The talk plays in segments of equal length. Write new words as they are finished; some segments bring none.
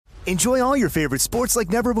Enjoy all your favorite sports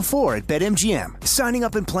like never before at BetMGM. Signing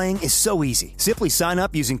up and playing is so easy. Simply sign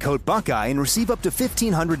up using code Buckeye and receive up to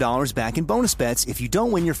 $1,500 back in bonus bets if you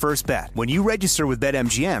don't win your first bet. When you register with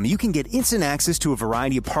BetMGM, you can get instant access to a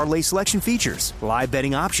variety of parlay selection features, live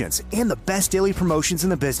betting options, and the best daily promotions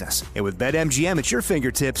in the business. And with BetMGM at your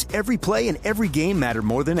fingertips, every play and every game matter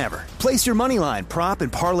more than ever. Place your moneyline, prop,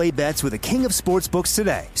 and parlay bets with the king of sportsbooks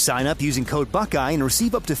today. Sign up using code Buckeye and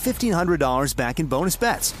receive up to $1,500 back in bonus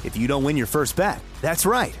bets if you don't win your first bet. That's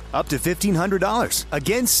right, up to $1,500.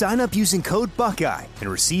 Again, sign up using code Buckeye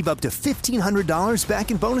and receive up to $1,500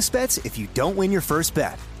 back in bonus bets if you don't win your first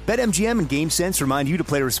bet. BetMGM and GameSense remind you to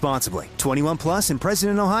play responsibly. 21 plus and present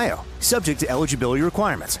in Ohio. Subject to eligibility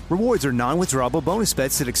requirements. Rewards are non-withdrawable bonus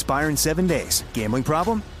bets that expire in 7 days. Gambling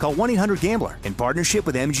problem? Call 1-800-GAMBLER in partnership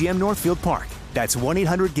with MGM Northfield Park. That's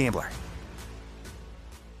 1-800-GAMBLER.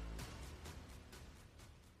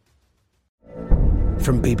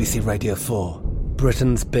 From BBC Radio 4,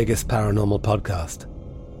 Britain's biggest paranormal podcast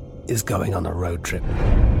is going on a road trip.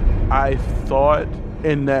 I thought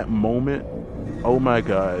in that moment, oh my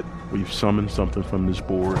God, we've summoned something from this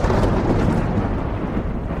board.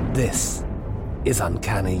 This is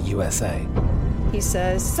Uncanny USA. He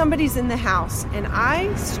says, somebody's in the house, and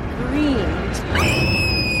I screamed.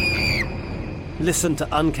 Listen to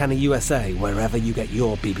Uncanny USA wherever you get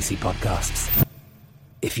your BBC podcasts,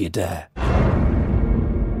 if you dare.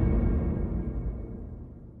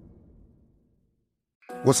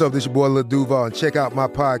 What's up, this your boy Lil Duval, and check out my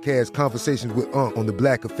podcast, Conversations with Unc, on the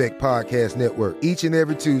Black Effect Podcast Network. Each and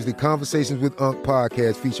every Tuesday, Conversations with Unc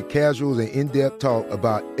podcast feature casuals and in-depth talk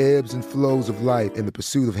about ebbs and flows of life and the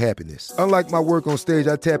pursuit of happiness. Unlike my work on stage,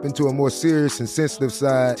 I tap into a more serious and sensitive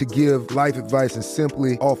side to give life advice and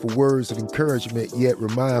simply offer words of encouragement, yet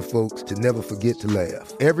remind folks to never forget to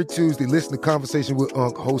laugh. Every Tuesday, listen to Conversations with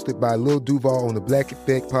Unc, hosted by Lil Duval on the Black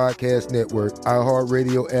Effect Podcast Network,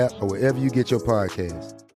 iHeartRadio app, or wherever you get your podcasts.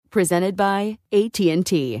 Presented by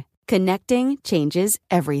AT&T. Connecting changes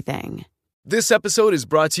everything. This episode is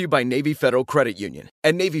brought to you by Navy Federal Credit Union.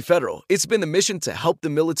 At Navy Federal, it's been the mission to help the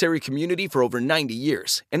military community for over 90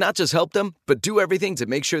 years. And not just help them, but do everything to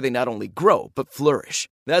make sure they not only grow, but flourish.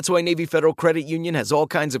 That's why Navy Federal Credit Union has all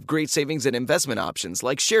kinds of great savings and investment options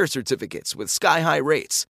like share certificates with sky-high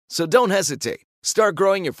rates. So don't hesitate. Start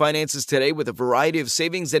growing your finances today with a variety of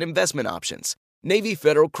savings and investment options. Navy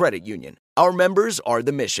Federal Credit Union. Our members are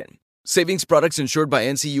the mission. Savings products insured by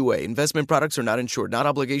NCUA. Investment products are not insured, not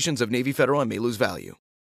obligations of Navy Federal and may lose value.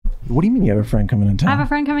 What do you mean you have a friend coming in town? I have a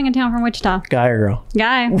friend coming in town from Wichita. Guy or girl?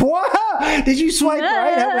 Guy. What? Did you swipe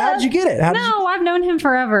right? How did you get it? I've known him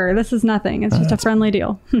forever. This is nothing. It's just a friendly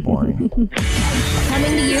deal. Boring.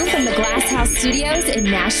 Coming to you from the Glass House Studios in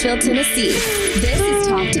Nashville, Tennessee. This is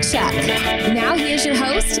Talk to Chuck. Now here's your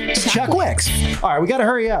host, Chuck Wicks. All right, we got to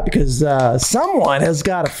hurry up because someone has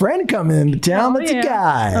got a friend coming into town that's a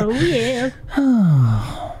guy. Oh, yeah.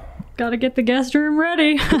 Gotta get the guest room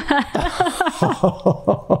ready.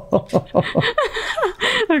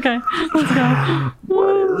 Okay, let's go.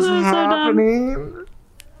 What is happening?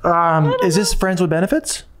 Is this Friends with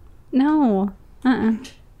Benefits? No. I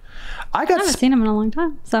haven't seen him in a long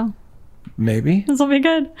time, so maybe this will be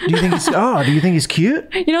good. Do you think he's? Do you think he's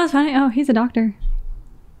cute? You know what's funny? Oh, he's a doctor,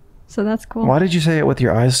 so that's cool. Why did you say it with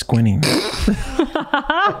your eyes squinting? Why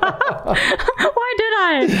did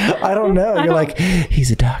I? I don't know. You're like,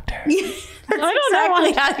 he's a doctor. I don't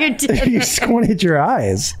know how you did You squinted your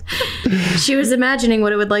eyes. She was imagining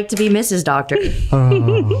what it would like to be Mrs. Doctor.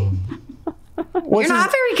 You're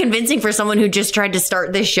not very convincing for someone who just tried to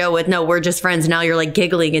start this show with, no, we're just friends. Now you're like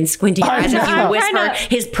giggling and squinting your eyes as you whisper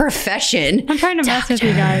his profession. I'm trying to mess with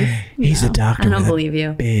you guys. He's a doctor. I don't believe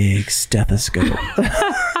you. Big stethoscope.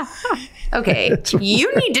 Okay,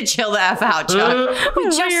 you need to chill the F out, Chuck. We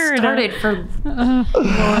just started for...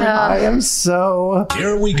 I am so...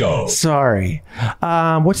 Here we go. Sorry.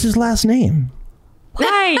 What's his last name?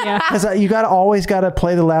 Why? Because you always got to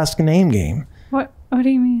play the last name game. What do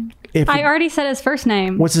you mean? I already said his first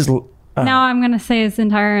name. What's his... now I'm going to say his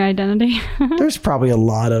entire identity. There's probably a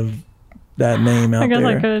lot of that name out there.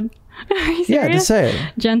 I guess I could. Are you serious? Yeah, just say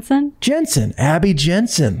it. Jensen? Abby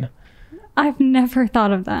Jensen. I've never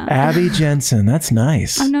thought of that. Abby Jensen. That's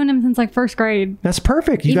nice. I've known him since like first grade. That's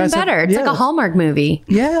perfect. Even better. It's like a Hallmark movie.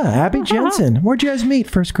 Yeah, Abby Jensen. Where'd you guys meet?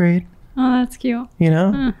 First grade? Oh, that's cute. You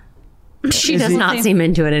know? She does not seem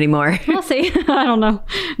into it anymore. We'll see. I don't know.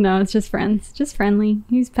 No, it's just friends. Just friendly.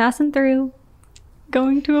 He's passing through.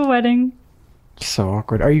 Going to a wedding. So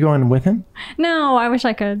awkward. Are you going with him? No, I wish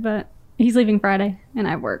I could, but he's leaving Friday and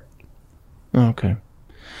I work. Oh, okay.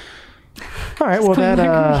 All right. Well,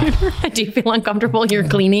 that. Do you feel uncomfortable? You're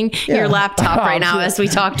cleaning your laptop right now as we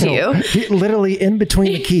talk to you. Literally in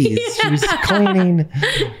between the keys. She was cleaning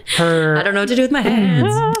her. I don't know what to do with my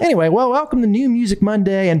hands. Anyway, well, welcome to New Music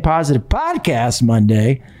Monday and Positive Podcast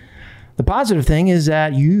Monday. The positive thing is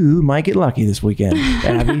that you might get lucky this weekend,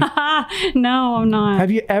 Abby. No, I'm not.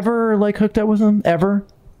 Have you ever hooked up with him? Ever?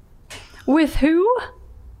 With who?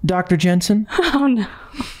 Dr. Jensen? Oh, no.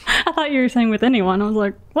 I thought you were saying with anyone. I was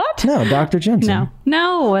like, what? No, Dr. Jensen.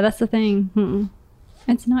 No, that's the thing. Mm-mm.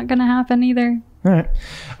 It's not going to happen either. All right.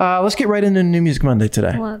 Let's get right into New Music Monday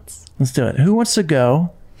today. Let's do it. Who wants to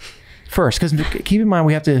go first? Because keep in mind,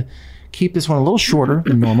 we have to keep this one a little shorter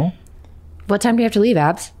than normal. What time do you have to leave,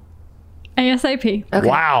 Abs? ASAP. Okay.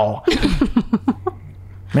 Wow.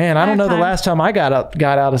 Man, I don't know the last time I got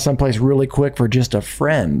out of someplace really quick for just a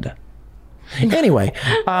friend. Anyway,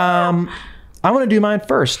 I'm going to do mine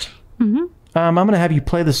first. Mm-hmm. I'm going to have you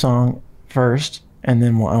play the song first, and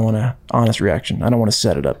then I want an honest reaction. I don't want to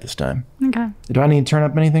set it up this time. Okay. Do I need to turn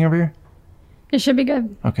up anything over here? It should be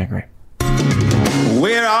good. Okay, great.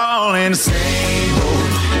 We're all in the same boat,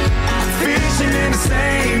 fishing in the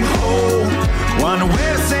same hole, wonder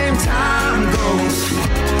where the same time goes,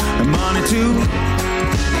 and money too,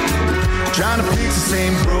 trying to fix the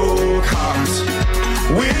same broke hearts,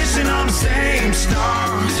 wishing on the same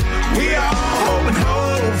stars. We all hope and hope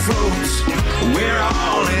floats. We're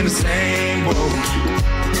all in the same boat.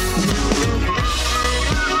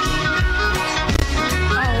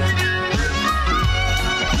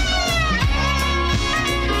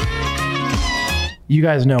 You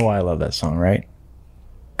guys know why I love that song, right?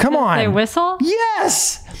 Come on. They whistle?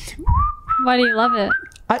 Yes. Why do you love it?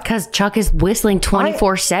 Because Chuck is whistling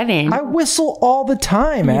 24/7. I whistle all the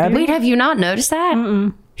time, Abby. Wait, have you not noticed that?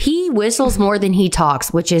 Mm-mm. He whistles more than he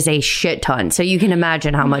talks, which is a shit ton. So you can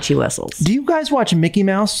imagine how much he whistles. Do you guys watch Mickey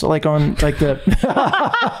Mouse on the?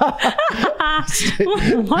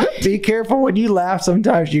 What? Be careful when you laugh.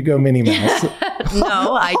 Sometimes you go Minnie Mouse.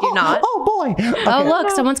 No, I do not. Oh boy! Okay. Oh look,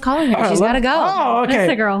 someone's calling her. She's got to go. Oh, okay.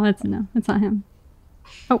 It's a girl. It's not him.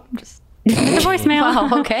 Oh, just the voicemail.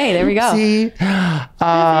 Wow, okay, there we go. See,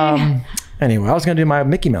 anyway, I was gonna do my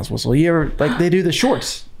Mickey Mouse whistle. You ever they do the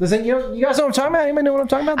shorts? You guys know what I'm talking about? Anybody know what I'm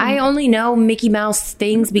talking about? I only know Mickey Mouse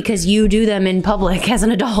things because you do them in public as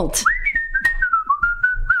an adult.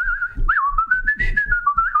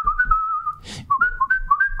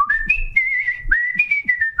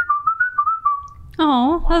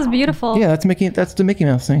 Oh, that was beautiful. Yeah, that's the Mickey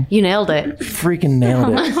Mouse thing. You nailed it. Freaking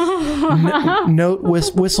nailed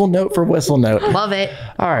it. Whistle note for whistle note. Love it.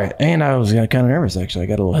 All right, and I was kind of nervous actually. I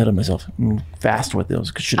got a little ahead of myself. Fast with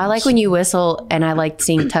those. I like when you whistle, and I like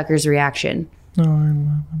seeing Tucker's reaction. Oh, I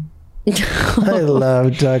love him. I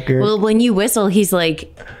love Tucker. Well, when you whistle, he's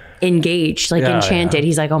engaged, enchanted. Yeah.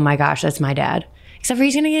 He's like, "Oh my gosh, that's my dad." Except for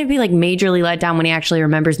he's gonna be majorly let down when he actually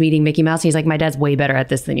remembers meeting Mickey Mouse. He's like, "My dad's way better at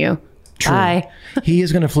this than you." True. Bye. He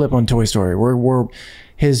is going to flip on Toy Story.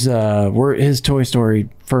 His Toy Story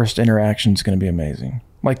first interaction is going to be amazing.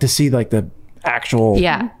 To see the actual.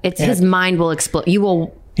 Yeah, his mind will explode. You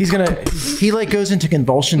will. He goes into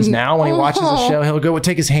convulsions now when he watches the show. He'll go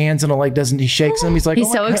take his hands and he shakes them. He's like,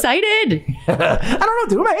 he's so excited. I don't know what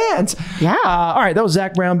to do with my hands. Yeah. All right, that was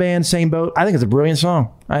Zac Brown Band, Same Boat. I think it's a brilliant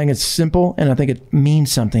song. I think it's simple and I think it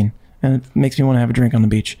means something, and it makes me want to have a drink on the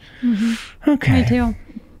beach. Mm-hmm. Okay. Me too.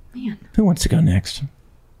 Man. Who wants to go next?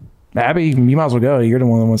 Abby, you might as well go. You're the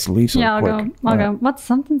one that wants to leave so quick. I'll go. What's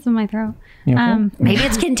something's in my throat? Okay. Maybe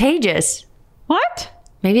it's contagious. What?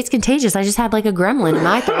 Maybe it's contagious. I just had a gremlin in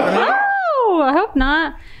my throat. Oh, I hope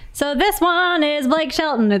not. So this one is Blake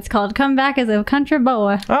Shelton. It's called "Come Back as a Country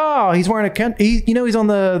Boy." Oh, he's wearing he's on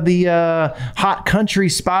the Hot Country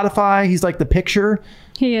Spotify. He's the picture.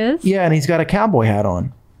 He is? Yeah, and he's got a cowboy hat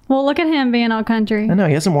on. Well, look at him being all country. I know,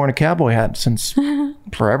 he hasn't worn a cowboy hat since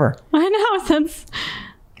forever. I know, since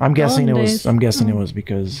I'm guessing days. it was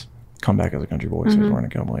because Come Back as a Country Boy, so he's wearing a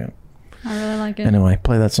cowboy hat. I really like it. Anyway,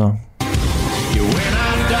 play that song.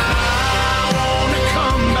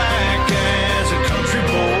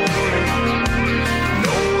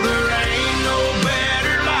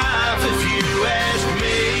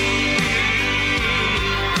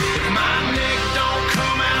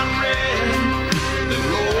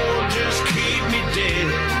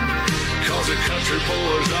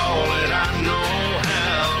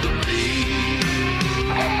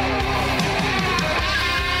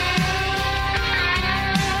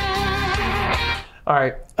 All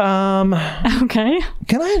right. Okay.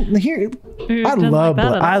 Can I hear? I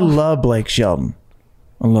love Blake Shelton.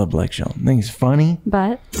 I love Blake Shelton. I think he's funny.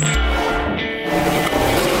 But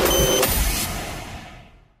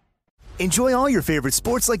Enjoy all your favorite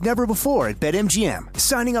sports like never before at BetMGM.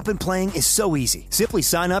 Signing up and playing is so easy. Simply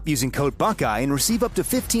sign up using code Buckeye and receive up to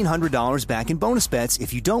 $1,500 back in bonus bets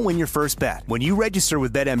if you don't win your first bet. When you register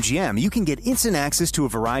with BetMGM, you can get instant access to a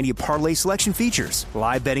variety of parlay selection features,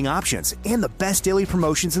 live betting options, and the best daily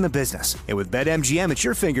promotions in the business. And with BetMGM at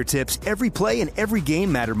your fingertips, every play and every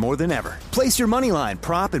game matter more than ever. Place your moneyline,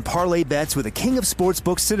 prop, and parlay bets with the king of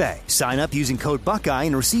sportsbooks today. Sign up using code Buckeye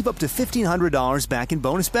and receive up to $1,500 back in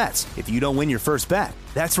bonus bets if you don't win your first bet.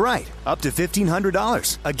 That's right, up to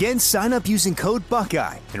 $1,500. Again, sign up using code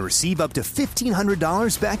Buckeye and receive up to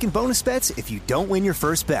 $1,500 back in bonus bets if you don't win your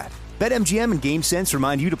first bet. BetMGM and GameSense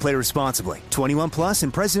remind you to play responsibly. 21 plus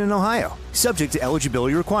and present in Ohio. Subject to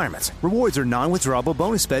eligibility requirements. Rewards are non-withdrawable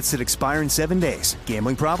bonus bets that expire in 7 days.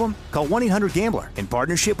 Gambling problem? Call 1-800-GAMBLER in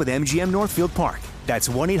partnership with MGM Northfield Park. That's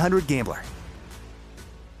 1-800-GAMBLER.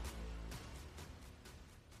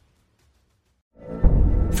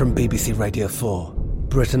 From BBC Radio 4,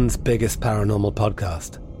 Britain's biggest paranormal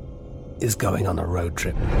podcast is going on a road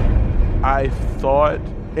trip. I thought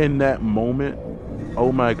in that moment,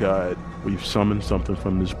 oh my God, we've summoned something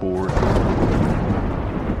from this board.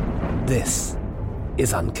 This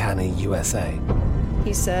is Uncanny USA.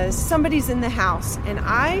 He says, somebody's in the house, and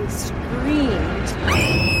I screamed.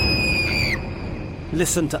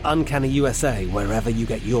 Listen to Uncanny USA wherever you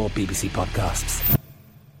get your BBC podcasts,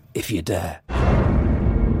 if you dare.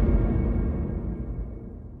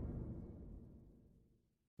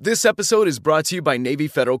 This episode is brought to you by Navy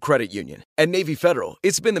Federal Credit Union. At Navy Federal,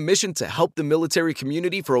 it's been the mission to help the military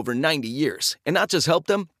community for over 90 years. And not just help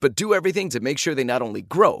them, but do everything to make sure they not only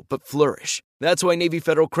grow, but flourish. That's why Navy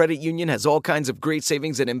Federal Credit Union has all kinds of great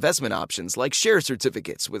savings and investment options like share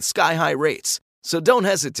certificates with sky-high rates. So don't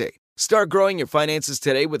hesitate. Start growing your finances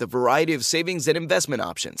today with a variety of savings and investment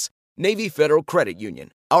options. Navy Federal Credit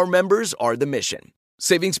Union. Our members are the mission.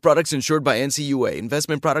 Savings products insured by NCUA.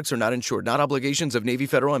 Investment products are not insured, not obligations of Navy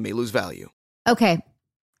Federal and may lose value. Okay.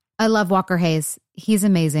 I love Walker Hayes. He's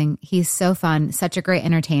amazing. He's so fun, such a great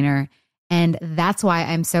entertainer. And that's why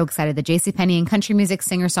I'm so excited that JCPenney and country music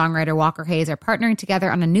singer-songwriter Walker Hayes are partnering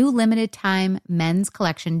together on a new limited time men's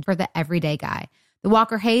collection for the everyday guy. The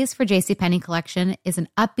Walker Hayes for JCPenney collection is an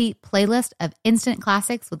upbeat playlist of instant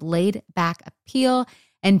classics with laid-back appeal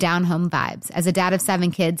and down-home vibes. As a dad of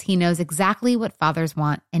 7 kids, he knows exactly what fathers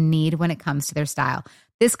want and need when it comes to their style.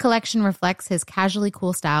 This collection reflects his casually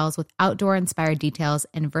cool styles with outdoor-inspired details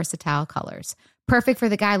and versatile colors. Perfect for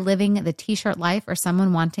the guy living the t-shirt life or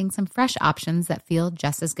someone wanting some fresh options that feel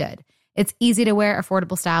just as good. It's easy to wear,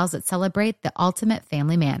 affordable styles that celebrate the ultimate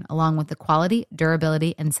family man, along with the quality,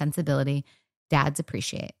 durability, and sensibility dads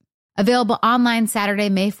appreciate. Available online Saturday,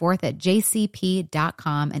 May 4th at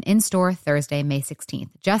jcp.com and in-store Thursday, May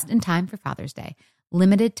 16th, just in time for Father's Day.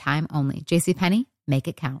 Limited time only. JCPenney, make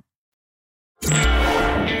it count.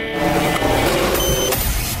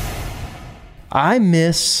 I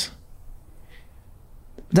miss...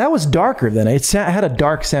 That was darker than it had a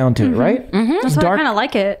dark sound to it, right? Mm-hmm. That's why I kind of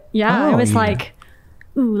like it. Yeah, Oh, it was yeah. like,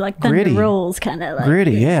 ooh, like thunder Gritty. rolls, kind of like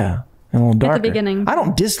Gritty, yeah. And a little darker. At the beginning. I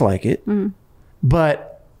don't dislike it, Mm. but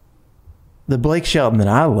the Blake Shelton that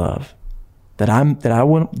I love, that I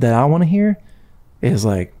want to hear, is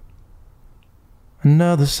like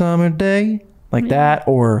Another Summer Day, like that,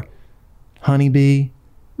 or Honeybee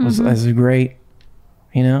was great.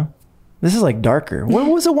 You know, this is like darker. What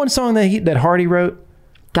was the one song that Hardy wrote?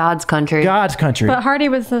 God's Country. God's Country. But Hardy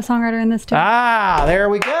was the songwriter in this too. Ah, there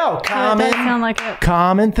we go. So it does sound like it.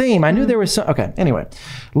 Common theme. I knew there was some. Okay, anyway.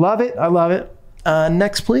 Love it. I love it.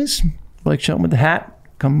 Next, please. Blake Shelton with the hat.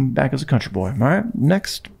 Come back as a country boy. All right.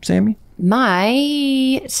 Next, Sammy.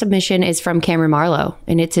 My submission is from Cameron Marlowe,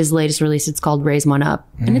 and it's his latest release. It's called Raise One Up,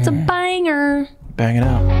 and it's a banger. Bang it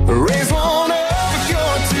out. Raise one up if you're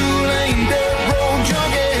a two-lane dirt road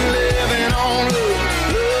junkie, living on love,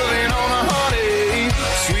 loving on a honey,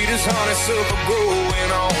 sweetest honeysuckle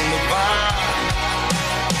growing on the vine.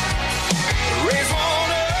 Raise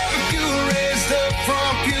one up if you raised up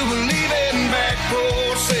from Cuba, leaving back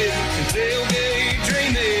porch sitting and tailgate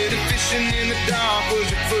dreaming, and fishing in the dark was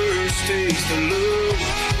your first taste of love.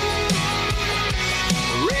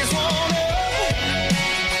 Raise one up.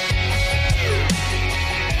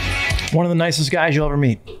 One of the nicest guys you'll ever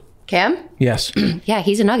meet. Cam? Yes. Yeah,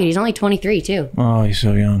 he's a nugget. He's only 23 too. Oh, he's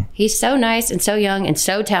so young. He's so nice and so young and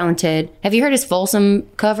so talented. Have you heard his Folsom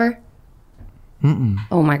cover? Mm-mm.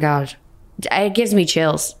 Oh my gosh. It gives me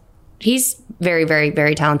chills. He's very, very,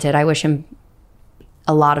 very talented. I wish him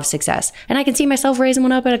a lot of success. And I can see myself raising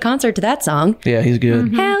one up at a concert to that song. Yeah, he's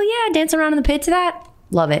good. Hell yeah. Dancing around in the pit to that.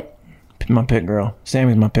 Love it. my pit girl.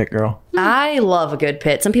 Sammy's my pit girl. I love a good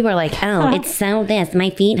pit. Some people are like, oh, it's so this. My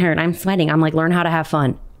feet hurt. I'm sweating. I'm like, learn how to have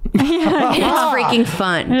fun. It's freaking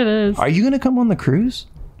fun. It is. Are you going to come on the cruise?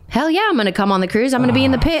 Hell yeah, I'm going to come on the cruise. I'm going to be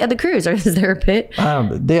in the pit of the cruise. Or is there a pit?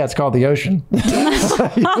 Yeah, it's called the ocean.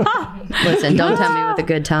 Listen, don't tell me with a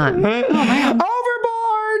good time. Overboard!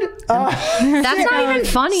 That's not even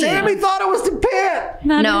funny. Sammy thought it was the pit.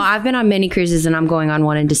 No, I've been on many cruises and I'm going on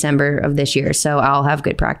one in December of this year, so I'll have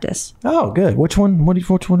good practice. Oh, good. Which one?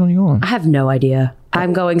 Which one are you on? I have no idea.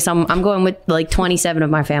 I'm going with like 27 of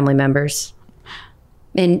my family members.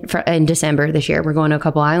 In December this year, we're going to a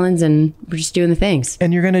couple islands and we're just doing the things.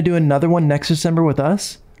 And you're going to do another one next December with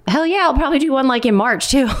us? Hell yeah, I'll probably do one like in March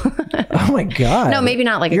too. Oh my God. No, maybe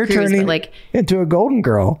not like you're a cruise, turning but like into a golden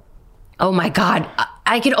girl. Oh my God,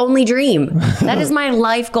 I could only dream. That is my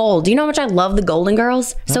life goal. Do you know how much I love the Golden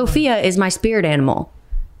Girls? Sophia is my spirit animal.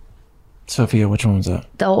 Sophia, which one was that?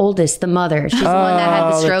 The oldest, the mother. She's the one that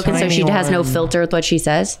had the stroke, and so she has no filter with what she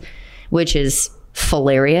says, which is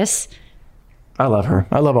hilarious. I love her.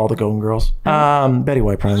 I love all the Golden Girls. Betty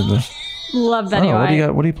White probably. Love Betty White. What do you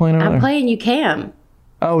got? What are you playing over there? I'm playing You Cam.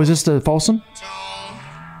 Oh, is this the Folsom?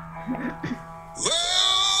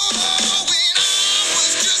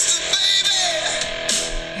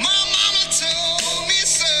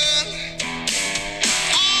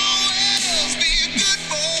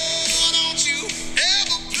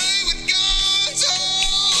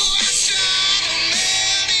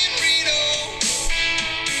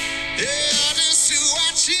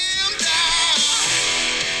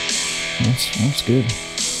 That's good.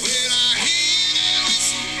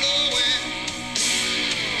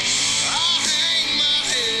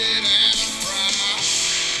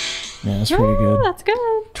 Yeah, that's pretty good. That's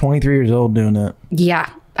good. 23 years old doing that. Yeah.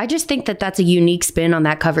 I just think that that's a unique spin on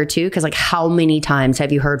that cover too, because like how many times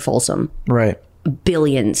have you heard Folsom? Right.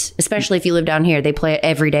 Billions. Especially if you live down here. They play it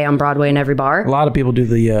every day on Broadway in every bar. A lot of people do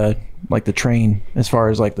the like the train as far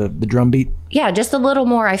as like the drum beat. Yeah, just a little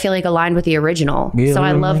more I feel like aligned with the original. Yeah, so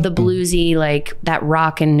I love the bluesy, like that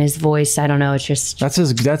rock in his voice. I don't know, it's just That's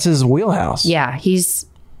his wheelhouse. Yeah, he's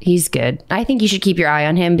good. I think you should keep your eye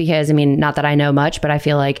on him because I mean, not that I know much, but I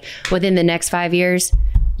feel like within the next 5 years,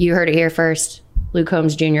 you heard it here first. Luke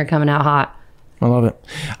Combs Jr. coming out hot. I love it.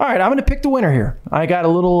 All right, I'm going to pick the winner here. I got a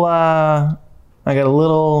little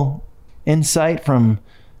insight from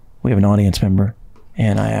we have an audience member,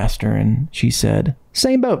 and I asked her, and she said,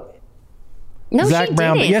 "Same boat." No, Zach she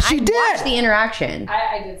Brown, didn't. Yes, she I did. watched the interaction.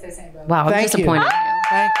 I did say same boat. Wow, I'm Thank you. disappointed.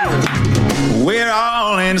 Thank you. We're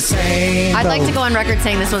all in the same I'd like to go on record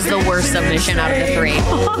saying this was the worst submission out of the three.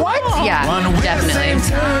 What? Yeah, definitely.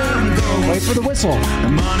 Wait for the whistle.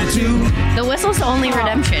 The whistle's the only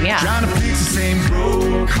redemption, yeah. Trying to fix the same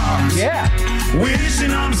broke hearts. Yeah.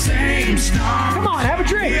 Wishing on the same star. Come on, have a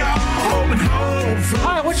drink. We all hope and hope for.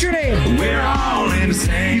 Hi, what's your name? We're all in the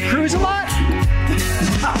same. You cruise a lot?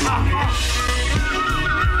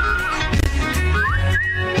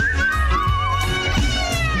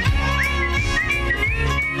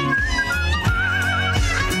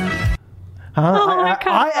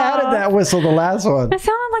 I added that whistle the last one. It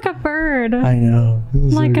sounded like a bird. I know.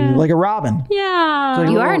 Like a robin. Yeah.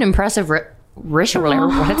 You are an impressive whistler.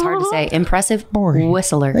 That's hard to say. Impressive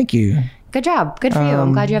whistler. Thank you. Good job. Good for you.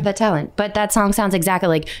 I'm glad you have that talent. But that song sounds exactly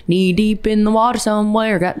like knee deep in the water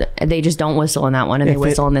somewhere. They just don't whistle in that one, and they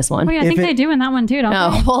whistle in this one. Wait, I think they do in that one too, don't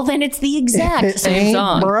they? Well, then it's the exact same ain't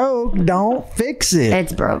song. broke, don't fix it.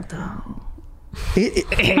 It's broke though.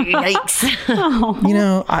 Yikes. You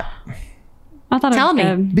know, I thought Tell it was me.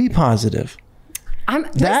 good. be positive.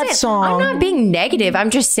 Listen, song. I'm not being negative. I'm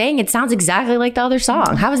just saying it sounds exactly like the other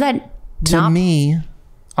song. How is that? To me,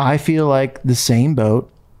 I feel like The Same Boat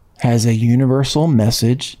has a universal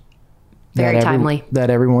message Very timely. that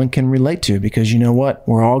everyone can relate to, because you know what?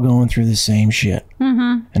 We're all going through the same shit.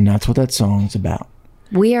 Mm-hmm. And that's what that song's about.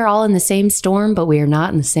 We are all in the same storm, but we are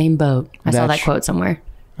not in the same boat. I saw that quote somewhere.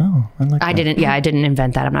 Oh, I like that. I didn't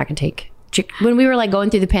invent that. I'm not going to take. When we were like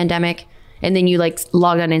going through the pandemic, and then you like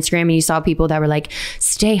logged on Instagram and you saw people that were like,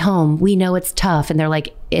 stay home. We know it's tough. And they're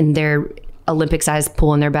like in their Olympic sized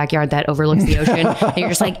pool in their backyard that overlooks the ocean. And you're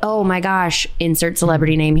just like, oh my gosh, insert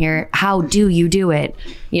celebrity name here. How do you do it?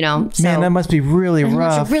 You know, so, Man, that must be really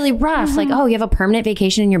rough. It's really rough. Like, oh, you have a permanent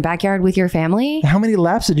vacation in your backyard with your family? How many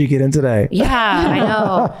laps did you get in today? Yeah, I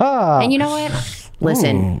know. And you know what?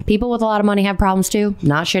 Listen, people with a lot of money have problems too.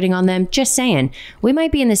 Not shitting on them. Just saying, we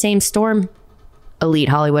might be in the same storm elite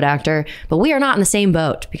Hollywood actor, but we are not in the same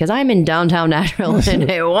boat because I'm in downtown Nashville in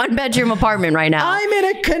a 1-bedroom apartment right now. I'm in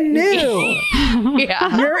a canoe.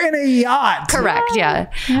 Yeah. You're in a yacht. Correct.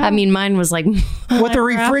 Yeah. I mean, mine was like with a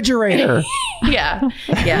refrigerator. Yeah.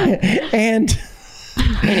 And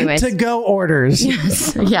anyways, to go orders.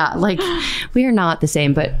 Yeah. Like we are not the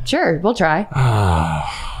same, but sure, we'll try.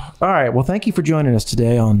 All right. Well, thank you for joining us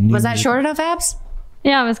today on Was that short enough, Abs?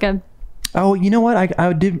 Yeah, it was good. Oh, you know what?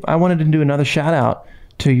 I wanted to do another shout out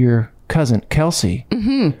to your cousin Kelsey.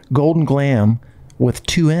 Golden Glam with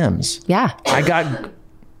 2 M's. Yeah. I got.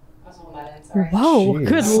 Whoa,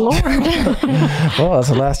 good Lord. Well, that's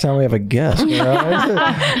the last time we have a guest.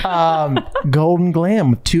 Golden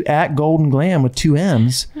Glam with Golden Glam with 2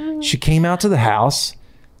 M's. She came out to the house,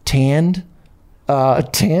 tanned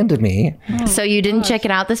to me. So you didn't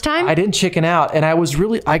chicken out this time? I didn't chicken out, and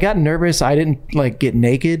I got nervous. I didn't like get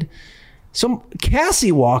naked. So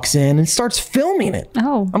Cassie walks in and starts filming it.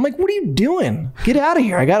 Oh. I'm like, what are you doing? Get out of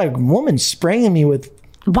here. I got a woman spraying me with.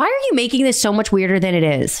 Why are you making this so much weirder than it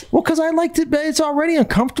is? Well, because I liked it, but it's already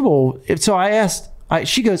uncomfortable. So I asked,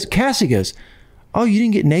 Cassie goes, oh, you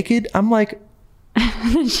didn't get naked? I'm like,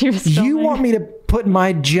 you want me to put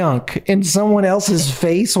my junk in someone else's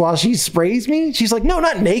face while she sprays me? She's like, no,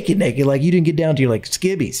 not naked. Like you didn't get down to your like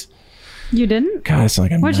skibbies. You didn't? God, it's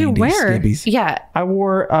like a What'd you wear? Skibbies. Yeah. I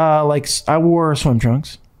wore swim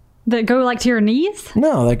trunks. That go like to your knees?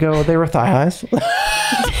 No, they were thigh highs.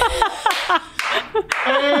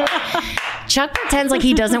 Chuck pretends like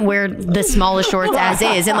he doesn't wear the smallest shorts as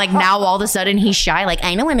is, and like now all of a sudden he's shy. Like,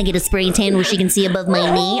 I don't want to get a spray tan where she can see above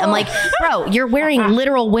my knee. I'm like, bro, you're wearing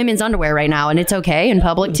literal women's underwear right now, and it's okay in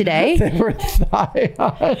public today. They were thigh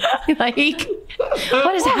high. Like,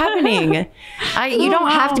 what is happening? You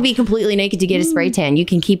don't have to be completely naked to get a spray tan. You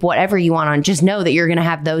can keep whatever you want on. Just know that you're going to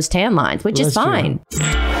have those tan lines, which is fine.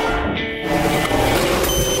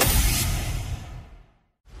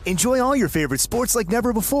 Enjoy all your favorite sports like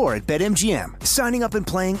never before at BetMGM. Signing up and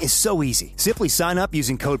playing is so easy. Simply sign up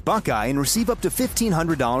using code Buckeye and receive up to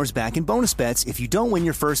 $1,500 back in bonus bets if you don't win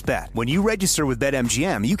your first bet. When you register with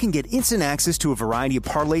BetMGM, you can get instant access to a variety of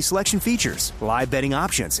parlay selection features, live betting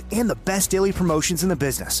options, and the best daily promotions in the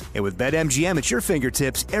business. And with BetMGM at your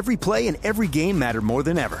fingertips, every play and every game matter more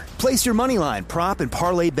than ever. Place your moneyline, prop, and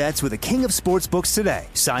parlay bets with the king of sportsbooks today.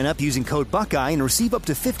 Sign up using code Buckeye and receive up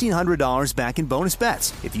to $1,500 back in bonus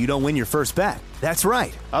bets if you don't win your first bet. That's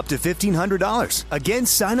right, up to $1,500. Again,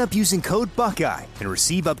 sign up using code Buckeye and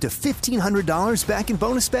receive up to $1,500 back in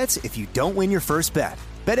bonus bets if you don't win your first bet.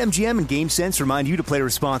 BetMGM and GameSense remind you to play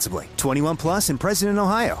responsibly. 21 plus and present in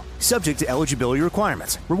Ohio. Subject to eligibility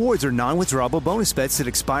requirements. Rewards are non-withdrawable bonus bets that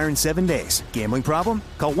expire in 7 days. Gambling problem?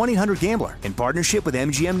 Call 1-800-GAMBLER in partnership with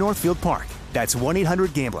MGM Northfield Park. That's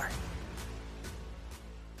 1-800-GAMBLER.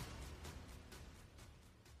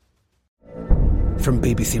 From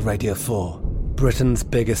BBC Radio 4, Britain's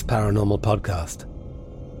biggest paranormal podcast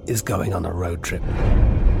is going on a road trip.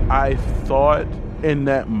 I thought in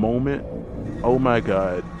that moment, oh my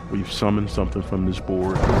God, we've summoned something from this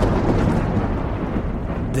board.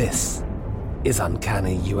 This is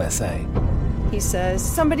Uncanny USA. He says,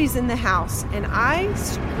 somebody's in the house, and I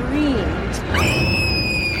screamed.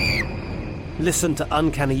 Listen to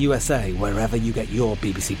Uncanny USA wherever you get your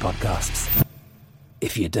BBC podcasts,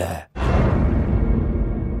 if you dare.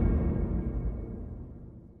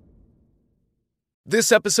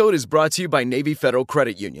 This episode is brought to you by Navy Federal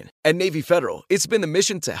Credit Union. At Navy Federal, it's been the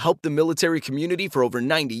mission to help the military community for over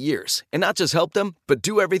 90 years. And not just help them, but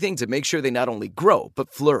do everything to make sure they not only grow,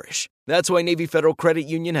 but flourish. That's why Navy Federal Credit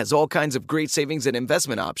Union has all kinds of great savings and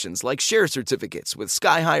investment options like share certificates with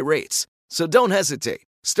sky-high rates. So don't hesitate.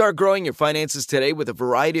 Start growing your finances today with a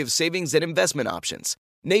variety of savings and investment options.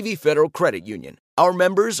 Navy Federal Credit Union. Our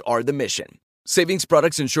members are the mission. Savings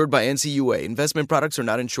products insured by NCUA. Investment products are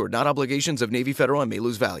not insured, not obligations of Navy Federal and may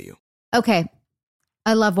lose value. Okay.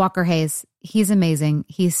 I love Walker Hayes. He's amazing.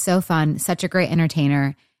 He's so fun, such a great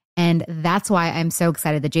entertainer. And that's why I'm so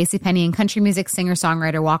excited that JCPenney and country music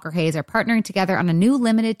singer-songwriter Walker Hayes are partnering together on a new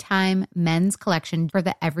limited-time men's collection for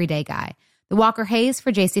the everyday guy. The Walker Hayes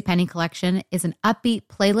for JCPenney collection is an upbeat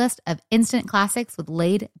playlist of instant classics with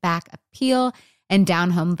laid-back appeal and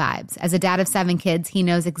down-home vibes. As a dad of 7 kids, he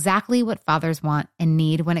knows exactly what fathers want and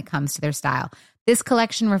need when it comes to their style. This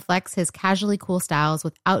collection reflects his casually cool styles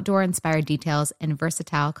with outdoor-inspired details and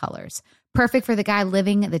versatile colors. Perfect for the guy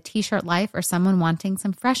living the t-shirt life or someone wanting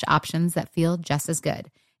some fresh options that feel just as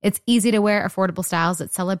good. It's easy to wear, affordable styles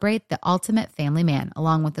that celebrate the ultimate family man,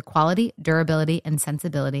 along with the quality, durability, and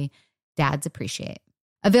sensibility dads appreciate.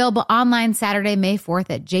 Available online Saturday, May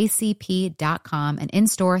 4th at jcp.com and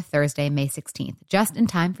in-store Thursday, May 16th, just in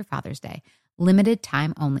time for Father's Day. Limited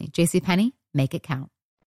time only. JCPenney, make it count.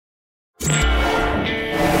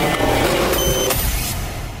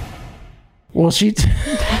 Well,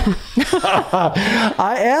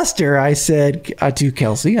 I asked her, I said to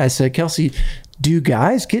Kelsey, Kelsey, do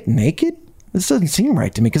guys get naked? This doesn't seem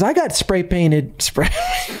right to me because I got spray painted.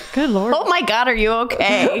 Good Lord. Oh my God, are you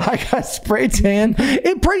okay? I got spray tan.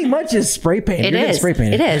 It pretty much is spray painted. It is. Spray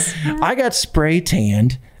painted. It is. I got spray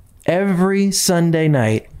tanned every Sunday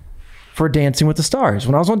night for Dancing with the Stars.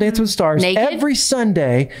 When I was on Dancing with the Stars, Naked? every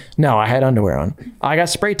Sunday, no, I had underwear on. I got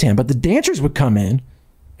spray tan, but the dancers would come in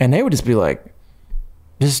and they would just be like,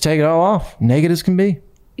 just take it all off, naked as can be.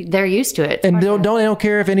 They're used to it. And they don't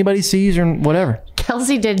care if anybody sees or whatever.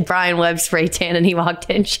 Kelsey did Brian Webb spray tan and he walked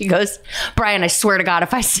in. She goes, Brian, I swear to God,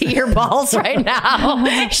 if I see your balls right now.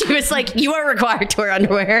 She was like, you are required to wear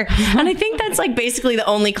underwear. And I think that's like basically the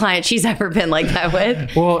only client she's ever been like that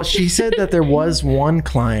with. Well, she said that there was one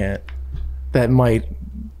client that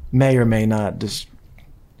may or may not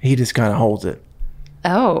he just kind of holds it.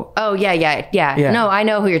 Oh, yeah. No, I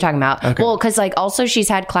know who you're talking about. Okay. Well, because like also she's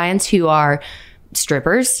had clients who are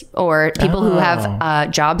strippers or people who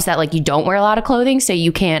have jobs that like you don't wear a lot of clothing, so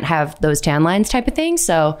you can't have those tan lines type of thing.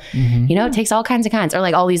 So, you know, it takes all kinds of kinds. Or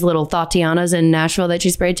like all these little Tatianas in Nashville that she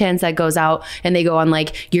spray tans that goes out and they go on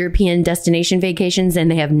like European destination vacations and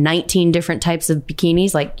they have 19 different types of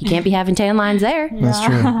bikinis. Like you can't be having tan lines there. That's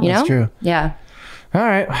true. You know? That's true. Yeah. All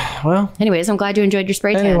right. Well. Anyways, I'm glad you enjoed your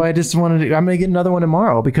spray tan. Anyway, I just wanted to. I'm gonna get another one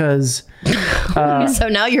tomorrow because. So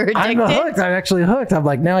now you're addicted. I'm hooked. I'm actually hooked. I'm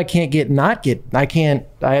like now I can't I can't.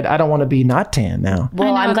 I don't want to be not tan now.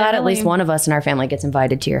 Well, I'm glad at least one of us in our family gets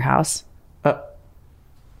invited to your house.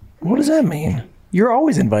 What does that mean? You're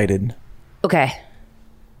always invited. Okay.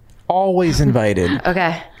 Always invited.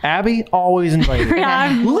 Okay. Abby, always invited.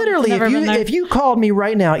 Yeah, literally, if you called me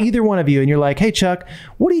right now, either one of you, and you're like, "Hey Chuck,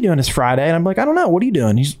 what are you doing this Friday?" And I'm like, "I don't know. What are you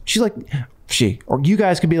doing?" She's like, or you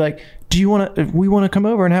guys could be like, "Do you want to? We want to come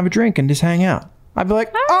over and have a drink and just hang out." I'd be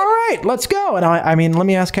like, "All right, let's go." And I mean, let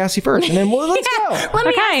me ask Cassie first, and then let's go. Let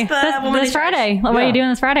me ask this Friday. What are you doing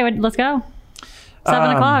this Friday? Let's go.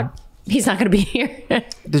 7 o'clock. He's not going to be here.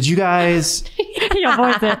 Did you guys? He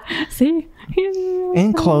avoids it. See.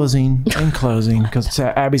 In closing, because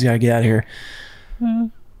Abby's got to get out of here.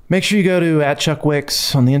 Make sure you go to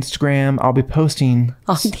 @ChuckWicks on the Instagram. I'll be posting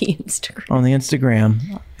on the Instagram. On the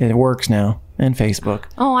Instagram, it works now, and Facebook.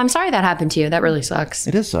 Oh, I'm sorry that happened to you. That really sucks.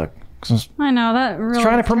 It does suck. I know that. Really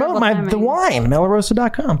Trying to promote the wine,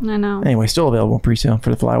 Melarosa.com. I know. Anyway, still available pre-sale for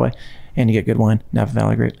the Flyway, and you get good wine, Napa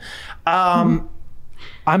Valley Grape. I'm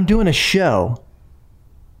doing a show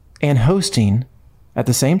and hosting at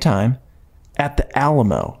the same time at the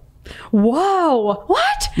Alamo. Whoa!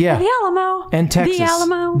 What? Yeah. The Alamo. In Texas. The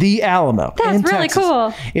Alamo. The Alamo. That's in really Texas.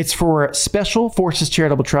 cool. It's for Special Forces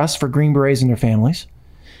Charitable Trust for Green Berets and their families.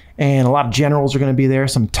 And a lot of generals are going to be there,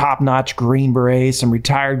 some top-notch Green Berets, some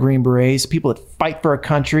retired Green Berets, people that fight for a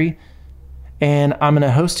country. And I'm going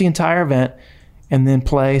to host the entire event and then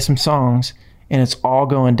play some songs. And it's all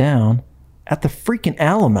going down at the freaking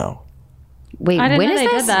Alamo. Wait, I didn't when know is they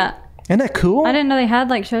this? did that. Isn't that cool? I didn't know they had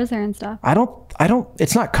like shows there and stuff. I don't,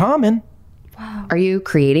 it's not common. Wow. Are you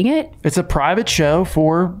creating it? It's a private show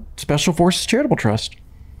for Special Forces Charitable Trust.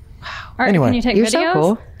 Wow. Anyway, can you take You're videos? so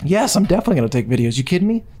cool. Yes, I'm definitely going to take videos. You kidding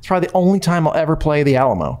me? It's probably the only time I'll ever play the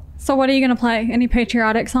Alamo. So what are you going to play? Any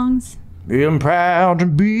patriotic songs? I'm proud to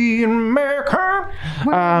be an American.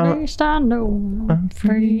 At least I know I'm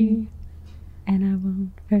free. And I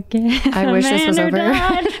won't forget. I wish this was over.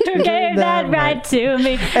 Who gave that right to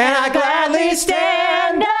me? And I gladly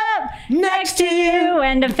stand up next to you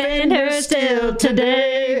and defend her still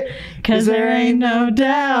today. 'Cause there ain't no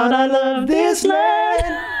doubt I love this land.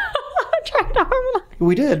 I tried to harmonize.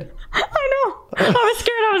 We did. I know. I was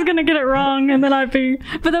scared I was going to get it wrong and then I'd be,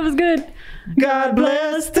 but that was good. God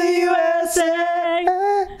bless the USA.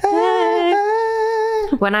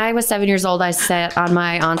 When I was 7 years old, I sat on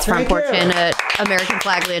my aunt's front porch in an American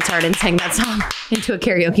flag leotard and sang that song into a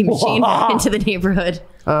karaoke machine into the neighborhood.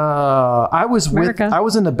 I was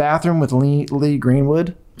in the bathroom with Lee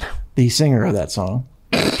Greenwood, the singer of that song.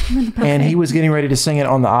 And he was getting ready to sing it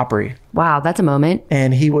on the Opry. Wow, that's a moment.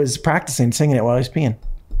 And he was practicing singing it while he was peeing.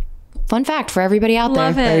 Fun fact for everybody out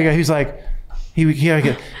there. There you go. He's like, he would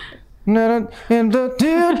go,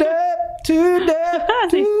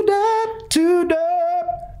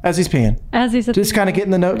 as he's peeing. As he's just kind of getting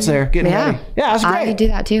the notes there, getting ready. Yeah, that's great. I do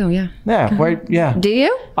that too. Yeah. Yeah. Wait. Yeah. Do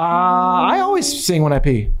you? I always sing when I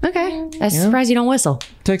pee. Okay. I'm surprised you don't whistle.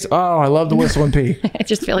 I love to whistle and pee. I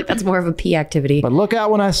just feel like that's more of a pee activity. But look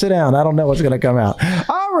out when I sit down. I don't know what's going to come out.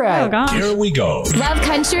 All right. Oh, gosh. Here we go. Love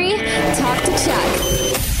country? Talk to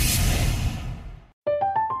Chuck.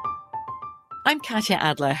 I'm Katya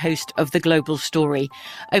Adler, host of The Global Story.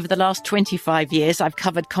 Over the last 25 years, I've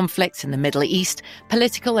covered conflicts in the Middle East,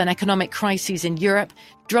 political and economic crises in Europe,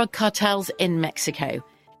 drug cartels in Mexico.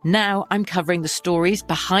 Now I'm covering the stories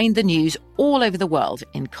behind the news all over the world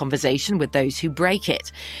in conversation with those who break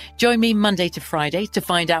it. Join me Monday to Friday to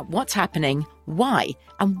find out what's happening, why,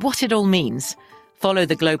 and what it all means. Follow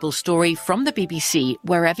The Global Story from the BBC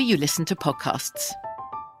wherever you listen to podcasts.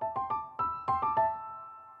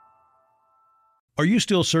 Are you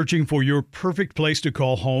still searching for your perfect place to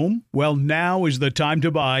call home? Well, now is the time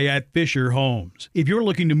to buy at Fisher Homes. If you're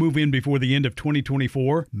looking to move in before the end of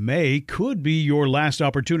 2024, May could be your last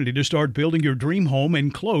opportunity to start building your dream home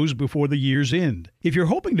and close before the year's end. If you're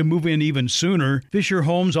hoping to move in even sooner, Fisher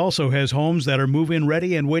Homes also has homes that are move-in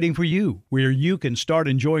ready and waiting for you, where you can start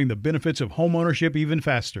enjoying the benefits of homeownership even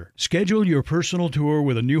faster. Schedule your personal tour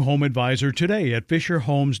with a new home advisor today at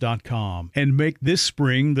FisherHomes.com and make this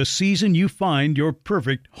spring the season you find your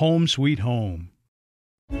perfect home sweet home.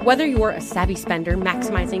 Whether you're a savvy spender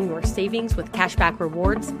maximizing your savings with cashback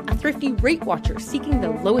rewards, a thrifty rate watcher seeking the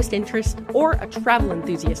lowest interest, or a travel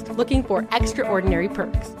enthusiast looking for extraordinary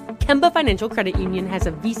perks, Kemba Financial Credit Union has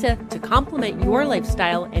a visa to complement your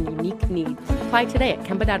lifestyle and unique needs. Apply today at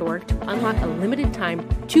Kemba.org to unlock a limited time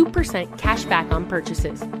 2% cash back on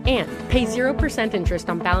purchases and pay 0% interest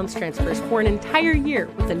on balance transfers for an entire year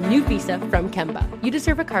with a new visa from Kemba. You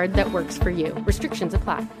deserve a card that works for you. Restrictions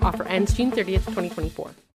apply. Offer ends June 30th,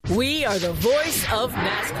 2024. We are the voice of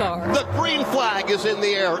NASCAR. The green flag is in the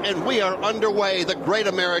air, and we are underway. The Great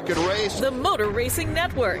American Race. The Motor Racing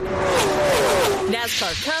Network.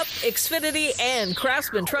 NASCAR Cup, Xfinity, and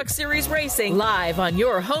Craftsman Truck Series Racing live on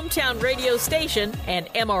your hometown radio station and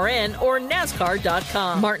MRN or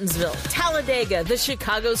NASCAR.com. Martinsville, Talladega, the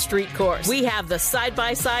Chicago Street Course. We have the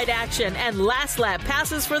side-by-side action and last lap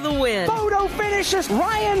passes for the win. Photo finishes.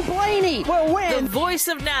 Ryan Blaney will win. The voice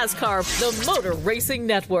of NASCAR, the Motor Racing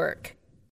Network.